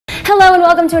Hello and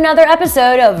welcome to another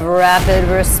episode of Rapid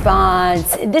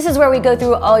Response. This is where we go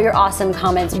through all your awesome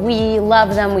comments. We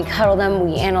love them, we cuddle them,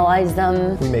 we analyze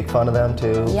them. We make fun of them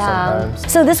too,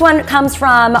 sometimes. So this one comes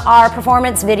from our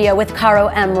performance video with Caro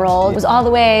Emerald. It was all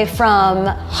the way from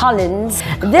Holland.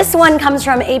 This one comes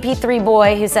from AP3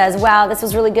 Boy who says, wow, this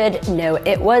was really good. No,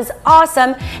 it was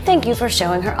awesome. Thank you for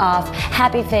showing her off.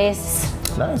 Happy face.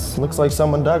 Nice, looks like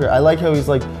someone dug her. I like how he's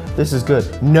like, this is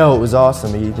good. No, it was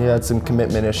awesome. He had some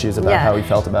commitment issues about how he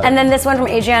felt about it. And then this one from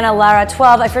Adriana Lara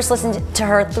 12. I first listened to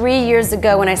her 3 years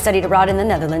ago when I studied abroad in the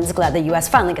Netherlands. Glad the US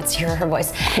finally gets to hear her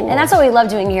voice. Cool. And that's what we love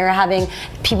doing here, having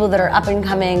people that are up and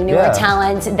coming, newer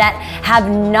talent that have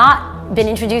not been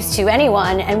introduced to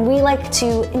anyone, and we like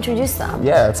to introduce them.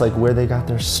 Yeah, it's like where they got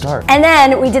their start. And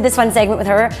then we did this fun segment with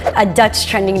her, a Dutch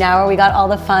trending now, where we got all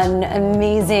the fun,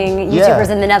 amazing YouTubers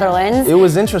in the Netherlands. It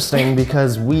was interesting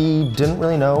because we didn't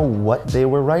really know what they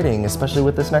were writing, especially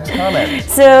with this next comment.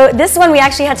 So this one we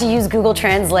actually had to use Google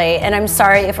Translate, and I'm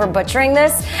sorry if we're butchering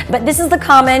this, but this is the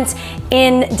comment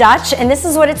in Dutch, and this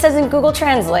is what it says in Google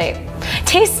Translate.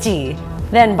 Tasty.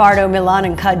 Then Bardo, Milan,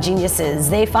 and Cud geniuses.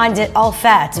 They find it all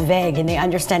fat, vague, and they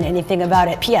understand anything about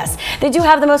it. P.S. They do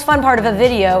have the most fun part of a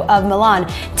video of Milan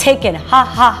taken, ha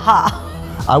ha ha.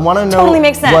 I want to know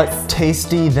what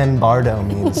tasty then Bardo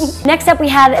means. Next up we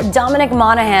had Dominic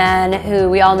Monaghan, who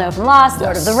we all know from Lost,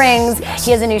 Lord of the Rings.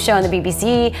 He has a new show on the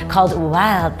BBC called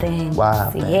Wild Things.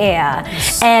 Wild Things. Yeah.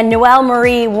 And Noelle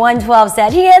Marie 112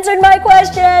 said, he answered my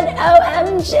question,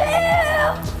 OMG.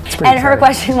 And her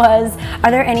question was,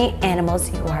 are there any animals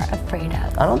you are afraid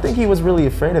of? I don't think he was really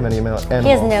afraid of any animals. He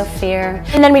has no fear.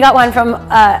 And then we got one from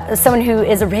someone who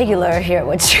is a regular here at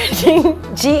What's Trending,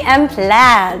 GM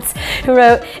Plants, who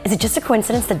wrote, is it just a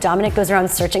coincidence that Dominic goes around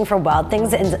searching for wild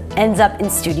things and ends up in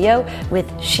studio with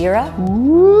Shira?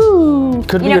 Ooh.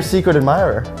 Could be your secret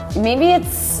admirer. Maybe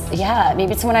it's,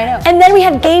 maybe it's someone I know. And then we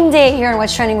have Game Day here in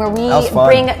What's Trending, where we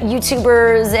bring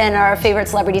YouTubers and our favorite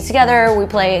celebrities together. We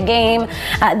play a game.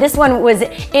 This one was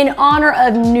in honor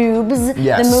of Noobs,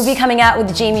 the movie coming out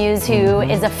with Jay Muse, who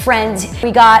is a friend.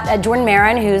 We got Jordan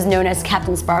Marin, who's known as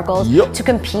Captain Sparkles, to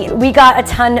compete. We got a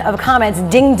ton of comments.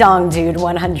 Ding Dong Dude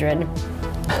 100.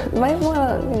 You might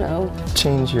want to,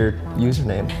 change your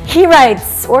username. He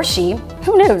writes, or she,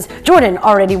 who knows? Jordan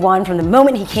already won from the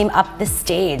moment he came up the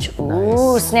stage.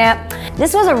 Ooh, snap.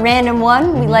 This was a random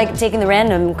one. We like taking the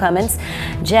random comments.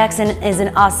 Jackson is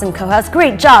an awesome co-host.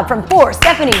 Great job from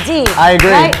Stephanie D. I agree.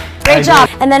 Right? Great job.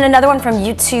 And then another one from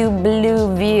YouTube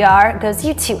Blue VR goes,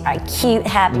 you two are cute,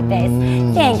 happy face.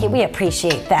 Thank you, we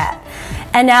appreciate that.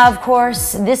 And now, of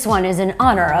course, this one is in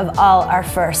honor of all our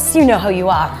firsts. You know who you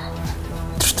are.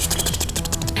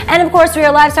 And of course, we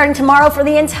are live starting tomorrow for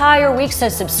the entire week, so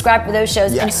subscribe for those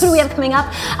shows. And who do we have coming up?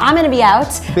 I'm going to be out.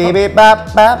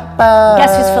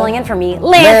 Guess who's filling in for me?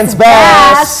 Lance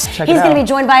Bass. He's going to be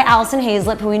joined by Allison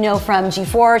Hazlip, who we know from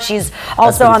G4. She's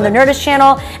also on the Nerdist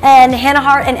channel. And Hannah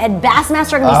Hart and Ed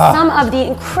Bassmaster are going to be some of the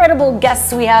incredible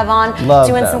guests we have on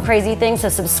doing some crazy things. So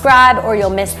subscribe or you'll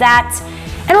miss that.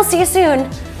 And we'll see you soon.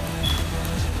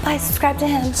 Bye. Subscribe to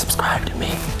him. Subscribe to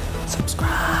me.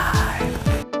 Subscribe.